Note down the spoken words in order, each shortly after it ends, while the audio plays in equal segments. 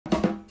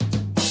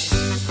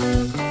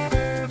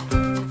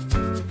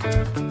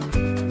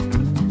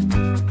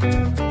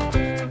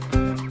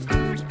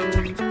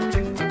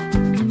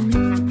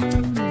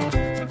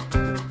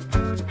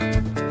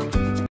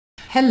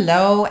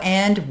Hello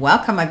and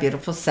welcome, my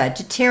beautiful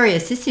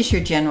Sagittarius. This is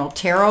your general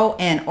tarot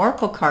and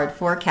oracle card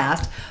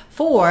forecast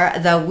for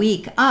the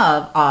week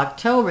of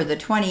October the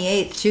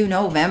 28th to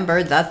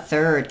November the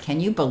 3rd. Can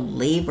you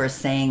believe we're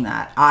saying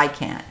that? I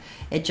can't.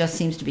 It just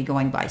seems to be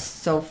going by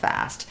so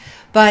fast.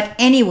 But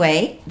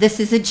anyway, this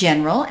is a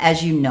general,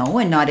 as you know,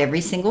 and not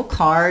every single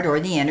card or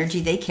the energy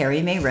they carry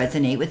may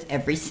resonate with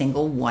every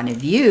single one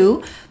of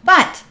you,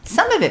 but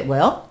some of it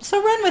will.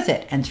 So run with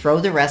it and throw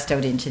the rest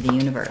out into the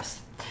universe.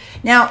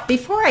 Now,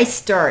 before I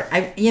start,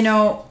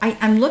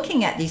 I'm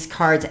looking at these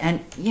cards and,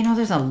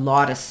 there's a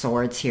lot of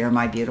swords here,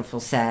 my beautiful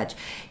Sag.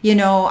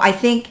 I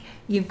think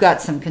you've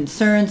got some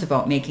concerns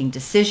about making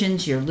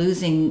decisions. You're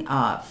losing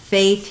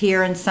faith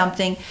here in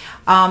something.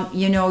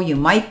 You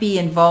might be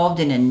involved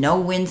in a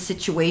no-win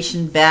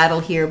situation battle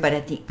here, but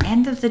at the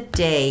end of the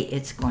day,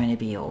 it's going to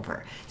be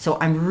over. So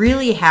I'm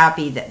really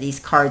happy that these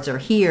cards are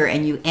here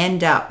and you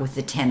end up with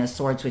the Ten of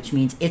Swords, which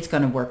means it's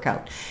going to work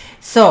out.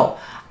 So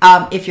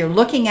if you're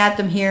looking at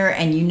them here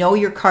and you know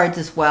your cards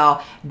as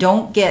well,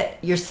 don't get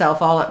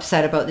yourself all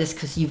upset about this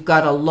because you've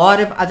got a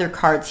lot of other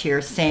cards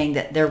here saying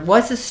that there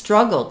was a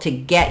struggle to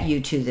get you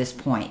to this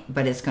point,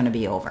 but it's going to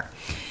be over.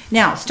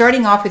 Now,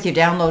 starting off with your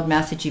download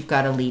message, you've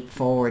got a leap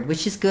forward,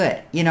 which is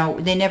good.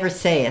 They never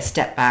say a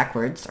step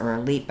backwards or a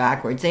leap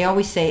backwards. They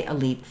always say a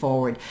leap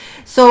forward.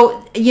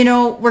 So,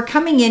 we're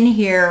coming in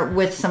here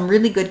with some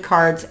really good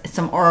cards,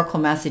 some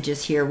oracle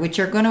messages here, which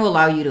are going to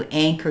allow you to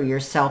anchor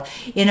yourself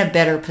in a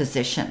better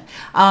position.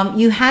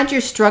 You had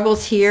your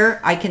struggles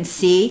here, I can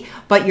see,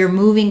 but you're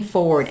moving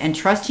forward and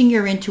trusting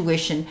your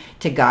intuition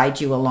to guide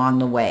you along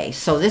the way.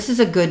 So this is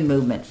a good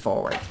movement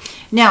forward.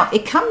 Now,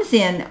 it comes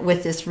in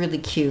with this really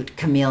cute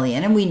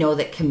chameleon, and we know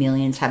that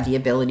chameleons have the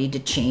ability to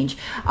change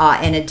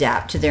and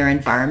adapt to their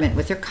environment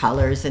with their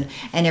colors and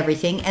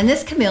everything. And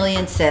this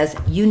chameleon says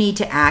you need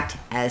to act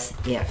as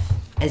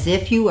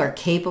if you are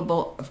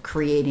capable of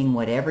creating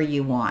whatever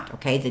you want,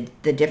 okay,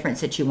 the difference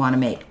that you want to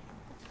make.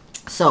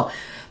 So,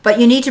 but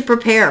you need to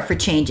prepare for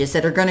changes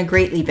that are going to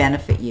greatly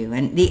benefit you.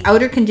 And the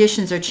outer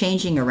conditions are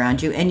changing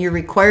around you, and you're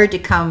required to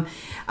come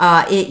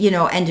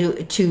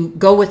and to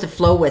go with the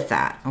flow with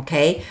that,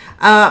 okay?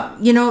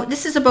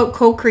 This is about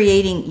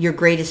co-creating your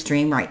greatest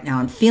dream right now.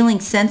 And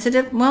feeling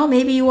sensitive, well,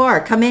 maybe you are.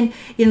 Come in,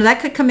 that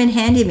could come in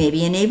handy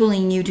maybe,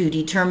 enabling you to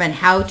determine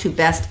how to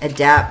best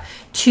adapt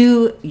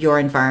to your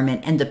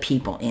environment and the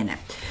people in it.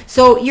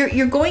 So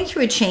you're going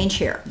through a change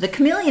here. The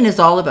chameleon is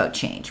all about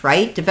change,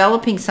 right?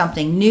 Developing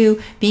something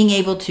new, being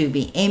able to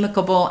be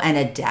amicable and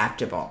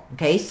adaptable,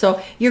 okay?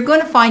 So you're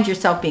going to find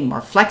yourself being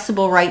more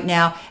flexible right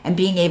now and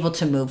being able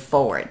to move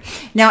forward.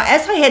 Now,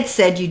 as I had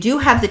said, you do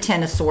have the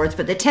Ten of Swords,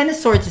 but the Ten of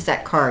Swords is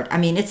that card. I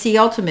mean, it's the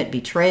ultimate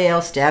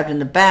betrayal, stabbed in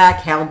the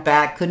back, held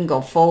back, couldn't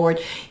go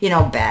forward,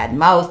 bad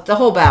mouth, the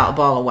whole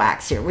ball of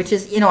wax here, which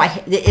is,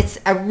 it's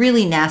a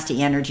really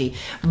nasty energy.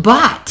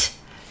 But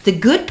the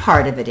good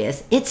part of it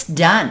is it's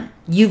done.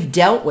 You've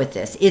dealt with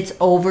this. It's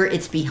over.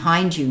 It's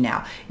behind you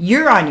now.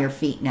 You're on your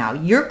feet now.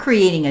 You're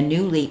creating a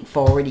new leap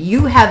forward.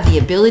 You have the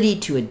ability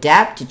to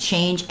adapt, to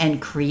change,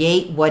 and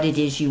create what it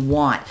is you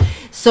want.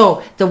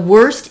 So the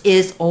worst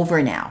is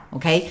over now,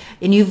 okay?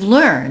 And you've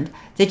learned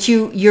that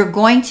you're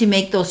going to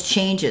make those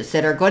changes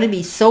that are going to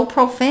be so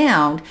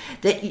profound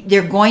that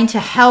they're going to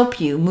help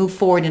you move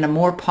forward in a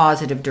more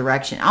positive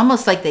direction.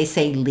 Almost like they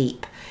say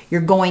leap.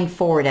 You're going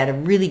forward at a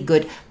really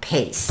good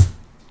pace.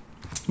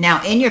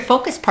 Now, in your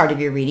focus part of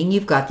your reading,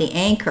 you've got the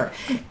anchor.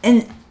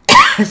 And,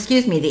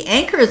 excuse me, the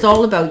anchor is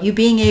all about you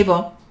being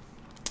able,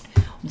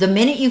 the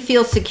minute you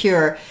feel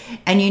secure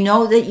and you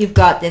know that you've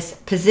got this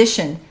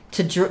position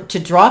to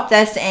drop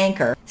this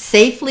anchor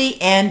safely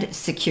and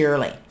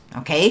securely,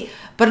 okay?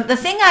 But the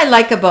thing I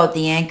like about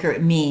the anchor,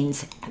 it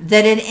means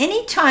that at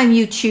any time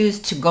you choose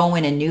to go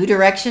in a new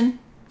direction,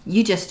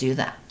 you just do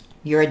that.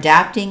 You're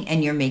adapting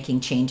and you're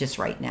making changes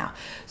right now.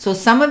 So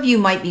some of you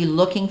might be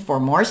looking for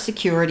more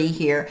security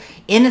here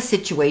in a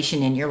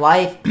situation in your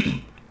life,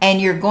 and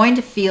you're going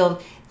to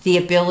feel the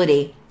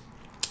ability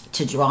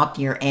to drop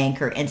your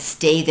anchor and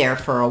stay there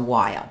for a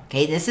while.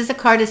 Okay, this is a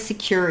card of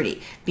security,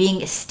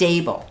 being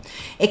stable.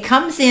 It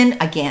comes in,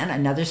 again,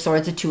 another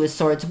Swords, a Two of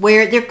Swords,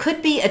 where there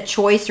could be a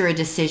choice or a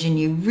decision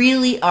you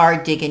really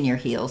are digging your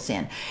heels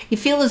in. You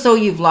feel as though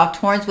you've locked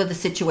horns with a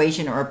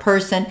situation or a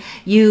person.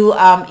 You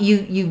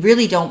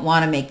really don't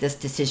want to make this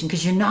decision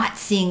because you're not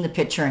seeing the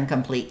picture in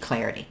complete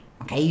clarity.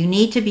 Okay, you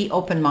need to be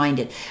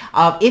open-minded.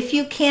 If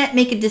you can't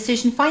make a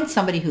decision, find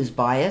somebody who's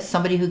biased,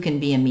 somebody who can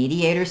be a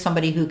mediator,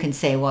 somebody who can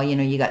say, well,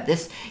 you got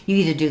this, you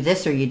either do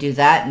this or you do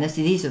that, and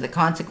these are the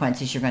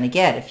consequences you're going to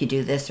get if you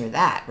do this or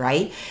that,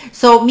 right?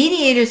 So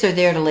mediators are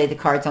there to lay the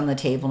cards on the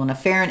table in a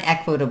fair and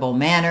equitable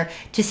manner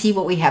to see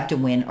what we have to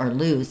win or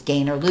lose,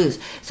 gain or lose.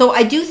 So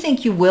I do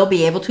think you will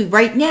be able to.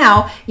 Right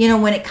now,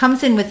 when it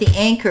comes in with the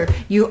anchor,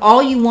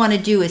 all you want to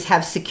do is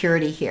have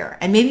security here.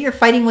 And maybe you're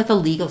fighting with a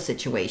legal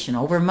situation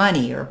over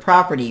money or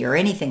property or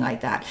anything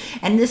like that.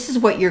 And this is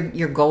what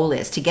your goal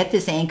is, to get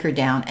this anchor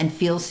down and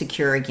feel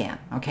secure again,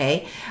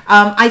 okay?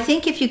 I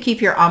think if you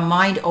keep your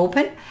mind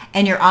open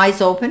and your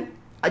eyes open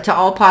to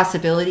all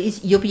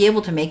possibilities, you'll be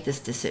able to make this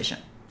decision.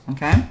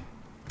 Okay.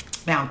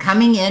 Now,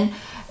 coming in,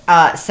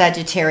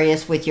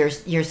 Sagittarius, with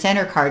your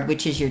center card,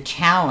 which is your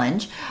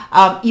challenge,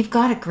 you've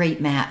got a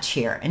great match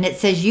here. And it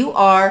says you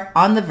are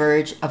on the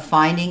verge of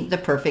finding the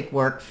perfect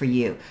work for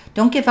you.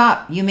 Don't give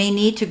up. You may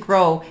need to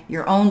grow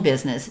your own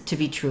business to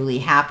be truly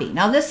happy.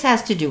 Now, this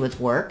has to do with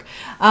work,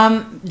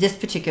 this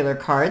particular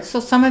card. So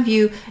some of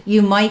you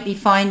might be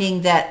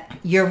finding that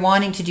you're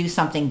wanting to do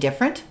something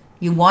different.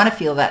 You want to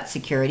feel that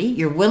security.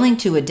 You're willing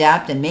to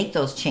adapt and make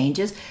those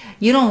changes.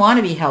 You don't want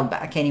to be held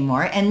back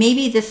anymore. And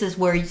maybe this is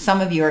where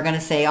some of you are going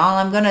to say, "Oh,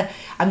 I'm going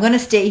to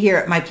stay here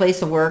at my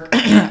place of work,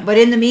 but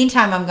in the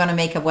meantime, I'm going to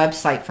make a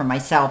website for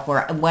myself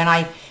where when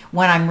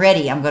I'm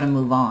ready, I'm going to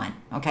move on."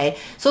 Okay?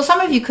 So some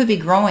of you could be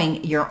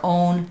growing your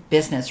own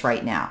business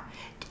right now.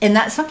 And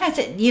that sometimes,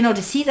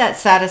 to see that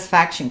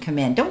satisfaction come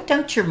in, don't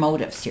doubt your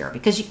motives here,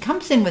 because it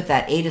comes in with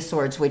that Eight of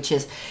Swords, which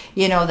is,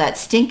 that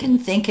stinking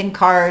thinking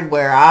card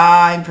where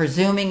I'm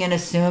presuming and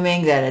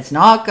assuming that it's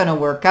not going to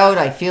work out.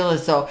 I feel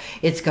as though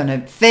it's going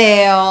to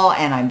fail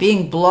and I'm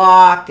being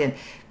blocked. And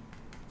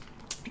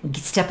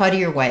step out of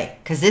your way,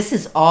 because this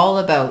is all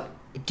about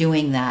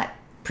doing that,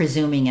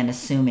 presuming and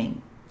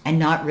assuming, and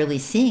not really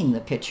seeing the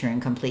picture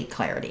in complete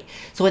clarity.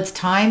 So it's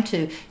time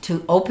to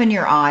open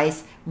your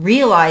eyes,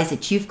 realize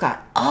that you've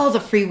got all the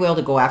free will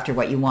to go after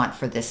what you want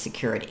for this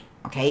security.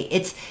 Okay,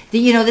 it's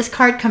this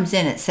card comes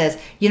in. It says,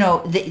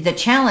 the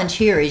challenge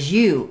here is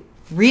you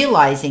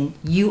realizing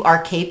you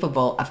are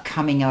capable of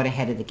coming out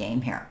ahead of the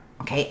game here.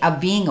 Okay, of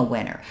being a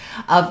winner,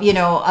 of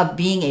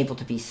being able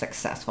to be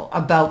successful,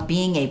 about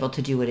being able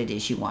to do what it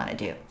is you want to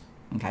do.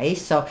 Okay,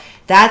 so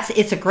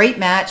it's a great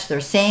match.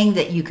 They're saying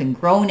that you can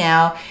grow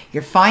now.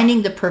 You're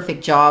finding the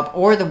perfect job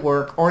or the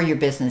work or your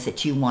business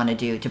that you want to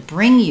do to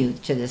bring you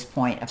to this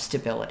point of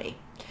stability.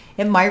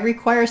 It might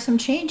require some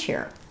change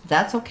here.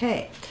 That's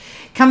okay.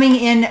 Coming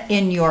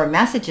in your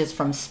messages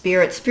from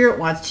Spirit, Spirit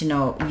wants you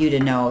to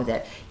know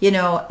that,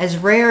 as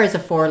rare as a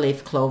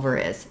four-leaf clover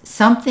is,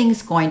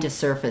 something's going to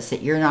surface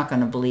that you're not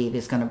going to believe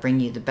is going to bring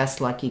you the best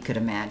luck you could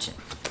imagine.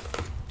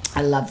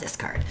 I love this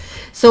card.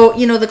 So,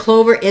 the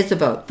clover is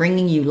about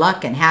bringing you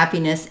luck and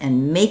happiness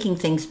and making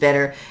things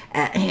better.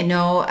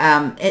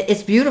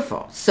 It's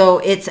beautiful. So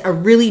it's a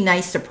really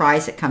nice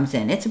surprise that comes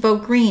in. It's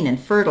about green and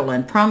fertile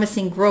and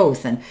promising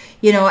growth. And,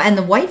 and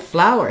the white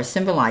flower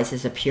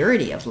symbolizes a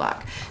purity of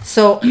luck.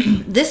 So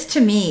this to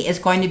me is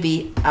going to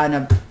be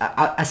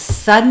a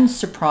sudden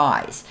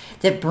surprise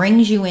that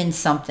brings you in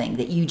something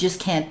that you just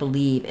can't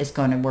believe is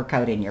going to work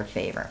out in your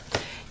favor.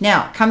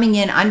 Now, coming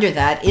in under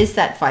that is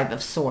that Five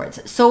of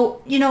Swords.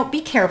 So, be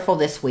careful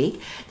this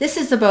week. This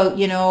is about,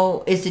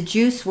 is the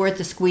juice worth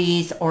the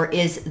squeeze, or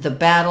is the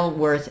battle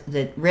worth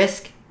the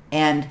risk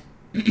and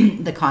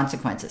the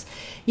consequences?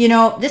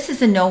 This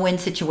is a no-win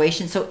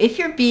situation. So if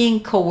you're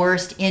being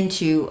coerced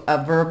into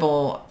a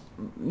verbal,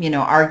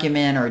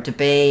 argument or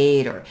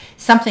debate or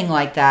something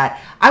like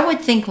that, I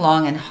would think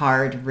long and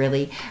hard,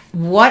 really.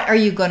 What are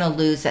you going to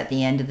lose at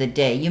the end of the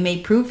day? You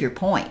may prove your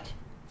point,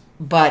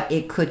 but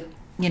it could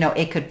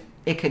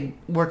it could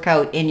work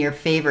out in your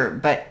favor,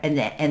 but and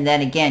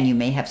then again you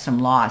may have some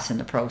loss in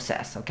the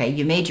process. Okay,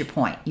 you made your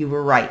point, you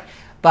were right,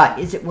 but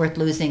is it worth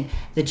losing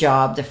the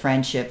job, the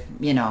friendship,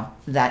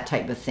 that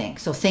type of thing?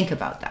 So think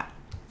about that.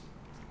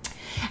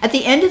 At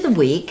the end of the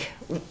week,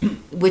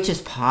 which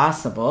is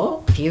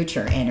possible,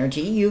 future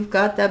energy, you've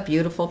got that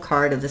beautiful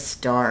card of the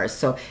stars.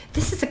 So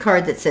this is a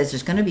card that says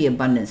there's going to be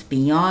abundance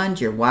beyond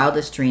your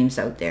wildest dreams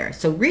out there.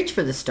 So reach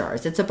for the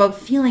stars. It's about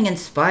feeling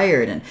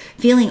inspired and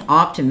feeling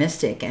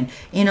optimistic and,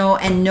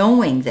 and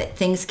knowing that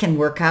things can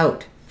work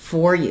out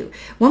for you.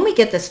 When we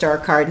get the star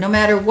card, no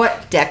matter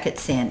what deck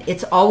it's in,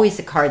 it's always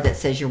a card that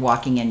says you're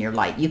walking in your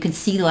light. You can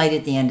see light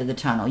at the end of the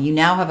tunnel. You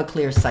now have a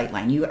clear sight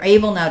line. You are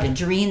able now to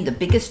dream the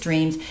biggest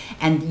dreams,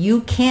 and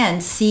you can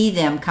see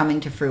them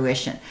coming to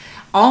fruition.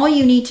 All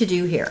you need to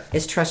do here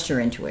is trust your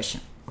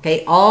intuition.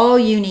 Okay, all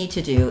you need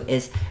to do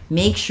is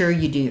make sure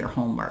you do your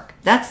homework.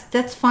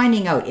 That's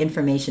finding out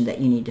information that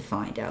you need to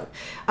find out.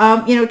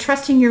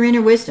 Trusting your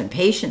inner wisdom,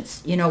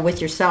 patience, with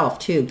yourself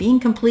too,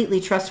 being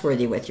completely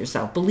trustworthy with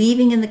yourself,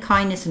 believing in the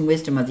kindness and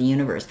wisdom of the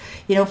universe,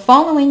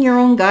 following your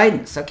own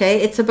guidance.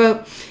 Okay, it's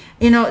about,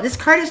 this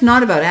card is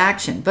not about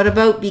action, but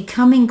about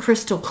becoming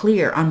crystal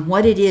clear on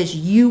what it is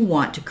you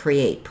want to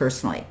create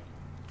personally.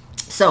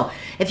 So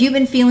if you've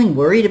been feeling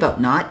worried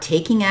about not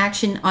taking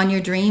action on your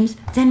dreams,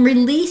 then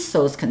release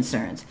those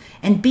concerns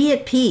and be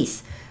at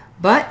peace.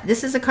 But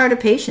this is a card of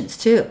patience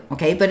too,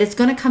 okay? But it's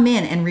going to come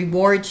in and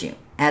reward you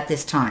at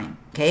this time,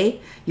 okay?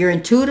 Your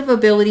intuitive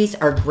abilities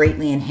are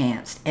greatly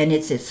enhanced, and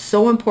it's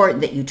so important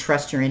that you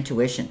trust your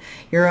intuition.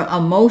 Your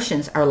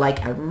emotions are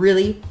like a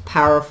really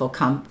powerful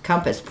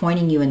compass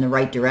pointing you in the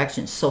right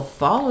direction. So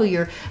follow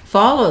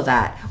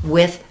that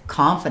with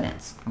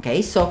confidence,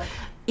 okay? So,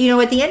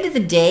 at the end of the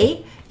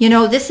day,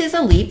 this is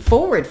a leap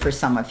forward for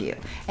some of you,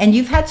 and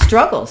you've had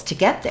struggles to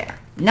get there.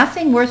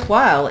 Nothing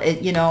worthwhile,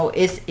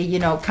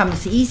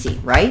 comes easy,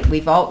 right?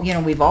 We've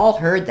all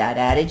heard that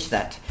adage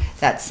that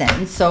that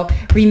sentence. So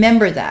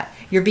remember that.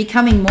 You're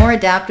becoming more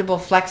adaptable,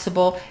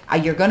 flexible.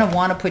 You're going to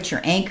want to put your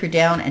anchor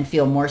down and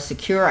feel more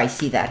secure. I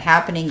see that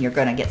happening. You're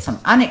going to get some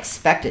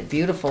unexpected,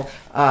 beautiful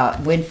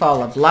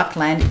windfall of luck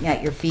landing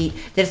at your feet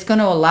that's going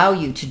to allow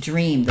you to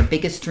dream the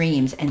biggest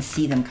dreams and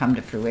see them come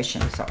to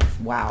fruition. So,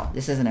 wow,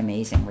 this is an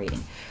amazing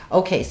reading.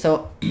 Okay,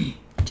 so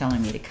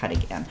telling me to cut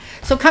again.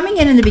 So coming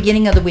in the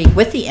beginning of the week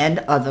with the end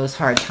of those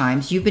hard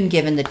times, you've been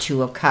given the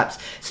Two of Cups.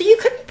 So you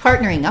could be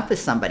partnering up with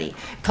somebody,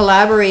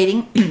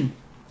 collaborating,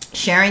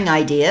 sharing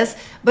ideas,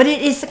 but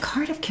it is the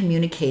card of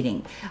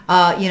communicating,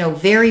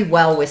 very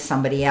well with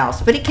somebody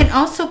else. But it can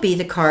also be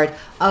the card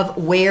of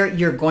where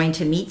you're going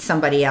to meet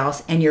somebody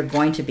else and you're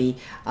going to be,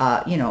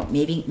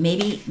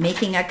 maybe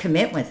making a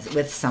commitment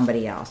with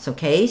somebody else.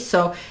 Okay.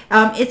 So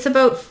it's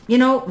about,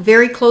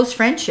 very close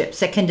friendships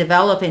that can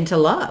develop into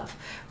love.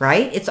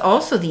 Right? It's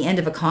also the end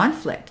of a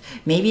conflict.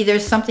 Maybe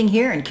there's something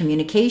here in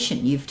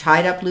communication. You've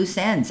tied up loose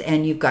ends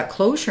and you've got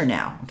closure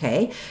now.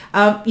 Okay.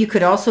 You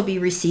could also be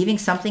receiving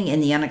something in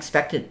the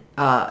unexpected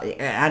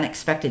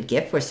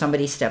gift where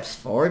somebody steps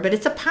forward, but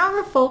it's a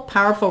powerful,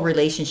 powerful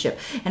relationship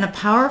and a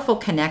powerful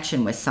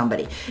connection with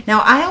somebody.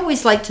 Now, I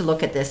always like to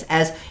look at this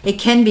as it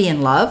can be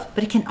in love,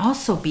 but it can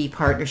also be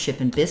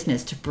partnership in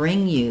business to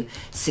bring you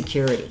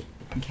security.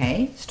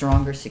 Okay.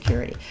 Stronger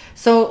security.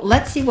 So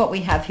let's see what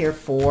we have here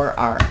for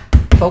our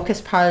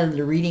focus part of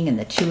the reading and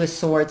the Two of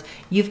Swords.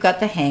 You've got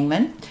the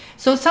Hangman.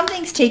 So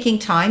something's taking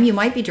time. You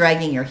might be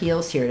dragging your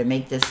heels here to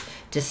make this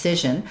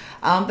decision.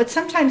 But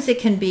sometimes it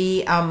can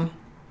be,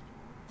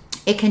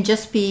 it can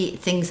just be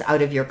things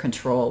out of your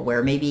control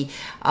where maybe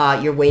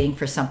you're waiting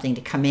for something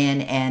to come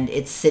in and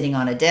it's sitting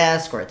on a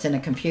desk or it's in a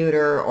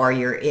computer or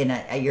you're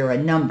a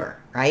number.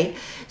 Right?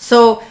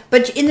 So,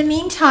 but in the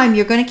meantime,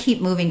 you're going to keep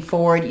moving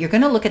forward. You're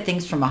going to look at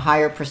things from a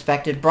higher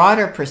perspective,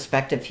 broader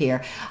perspective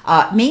here,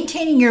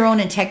 maintaining your own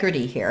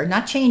integrity here,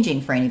 not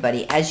changing for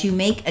anybody as you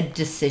make a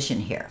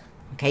decision here.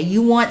 Okay.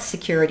 You want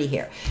security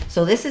here.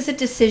 So this is a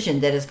decision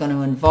that is going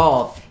to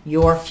involve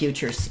your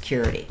future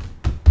security,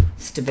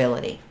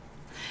 stability.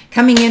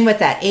 Coming in with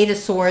that Eight of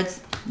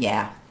Swords.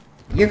 Yeah.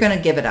 You're going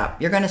to give it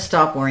up. You're going to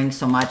stop worrying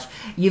so much.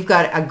 You've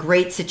got a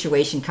great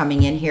situation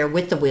coming in here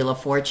with the Wheel of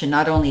Fortune.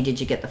 Not only did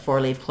you get the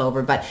four-leaf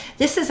clover, but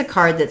this is a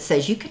card that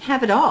says you can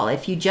have it all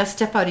if you just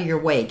step out of your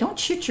way. Don't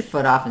shoot your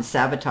foot off and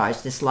sabotage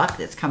this luck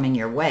that's coming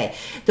your way.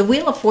 The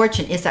Wheel of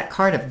Fortune is that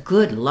card of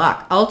good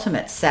luck,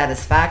 ultimate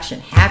satisfaction,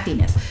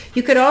 happiness.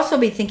 You could also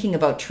be thinking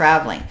about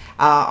traveling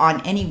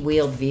on any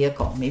wheeled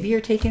vehicle. Maybe you're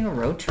taking a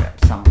road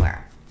trip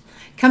somewhere.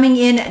 Coming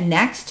in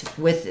next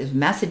with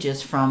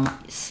messages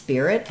from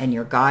Spirit and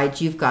your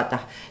guides, you've got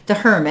the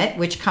Hermit,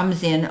 which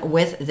comes in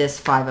with this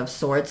Five of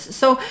Swords.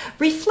 So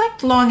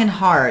reflect long and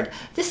hard.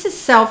 This is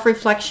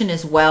self-reflection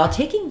as well,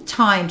 taking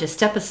time to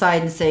step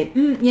aside and say,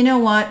 you know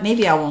what,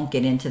 maybe I won't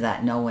get into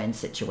that no-win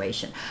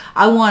situation.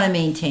 I want to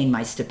maintain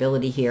my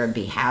stability here and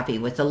be happy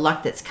with the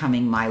luck that's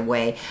coming my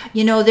way.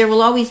 There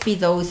will always be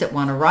those that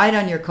want to ride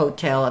on your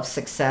coattail of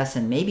success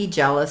and maybe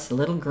jealous, a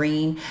little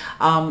green.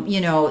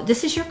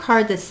 This is your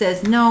card that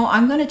says, no,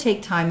 I'm going to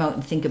take time out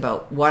and think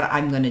about what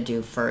I'm going to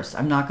do first.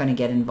 I'm not going to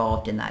get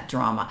involved in that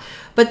drama.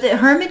 But the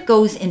Hermit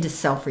goes into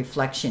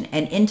self-reflection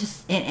and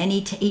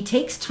he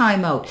takes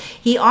time out.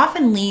 He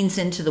often leans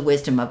into the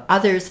wisdom of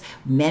others,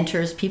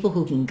 mentors, people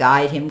who can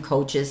guide him,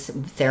 coaches,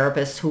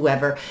 therapists,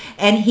 whoever.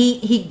 And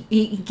he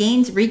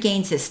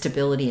regains his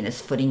stability and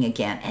his footing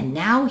again. And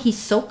now he's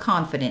so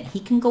confident he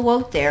can go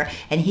out there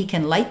and he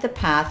can light the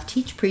path,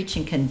 teach, preach,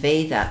 and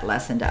convey that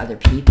lesson to other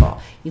people.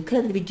 You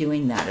could be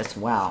doing that as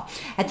well.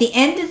 At the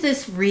end of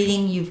this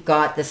reading, you've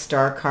got the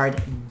Star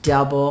card,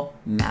 double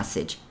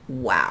message.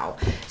 Wow.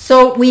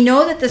 So we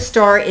know that the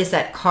Star is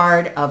that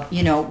card of,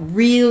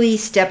 really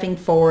stepping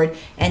forward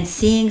and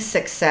seeing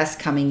success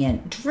coming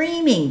in,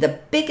 dreaming the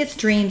biggest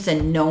dreams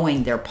and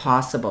knowing they're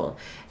possible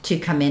to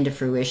come into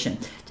fruition.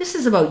 This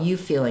is about you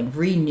feeling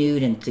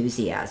renewed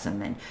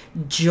enthusiasm and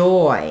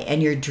joy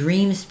and your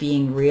dreams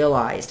being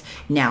realized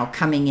now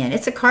coming in.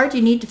 It's a card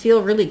you need to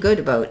feel really good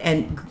about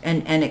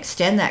and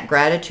extend that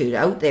gratitude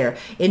out there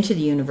into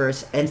the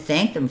universe and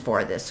thank them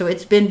for this. So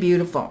it's been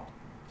beautiful.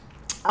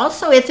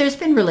 Also, if there's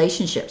been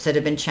relationships that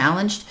have been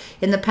challenged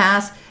in the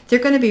past, they're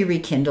going to be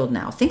rekindled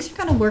now. Things are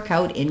going to work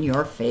out in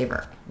your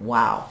favor.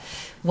 Wow.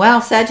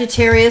 Well,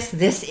 Sagittarius,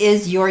 this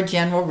is your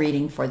general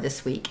reading for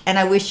this week. And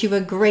I wish you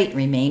a great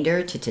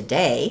remainder to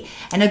today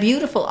and a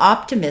beautiful,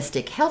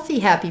 optimistic, healthy,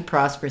 happy,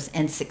 prosperous,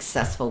 and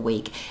successful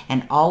week.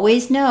 And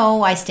always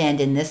know I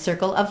stand in this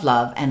circle of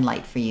love and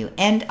light for you.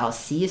 And I'll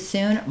see you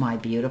soon, my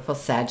beautiful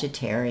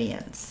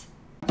Sagittarians.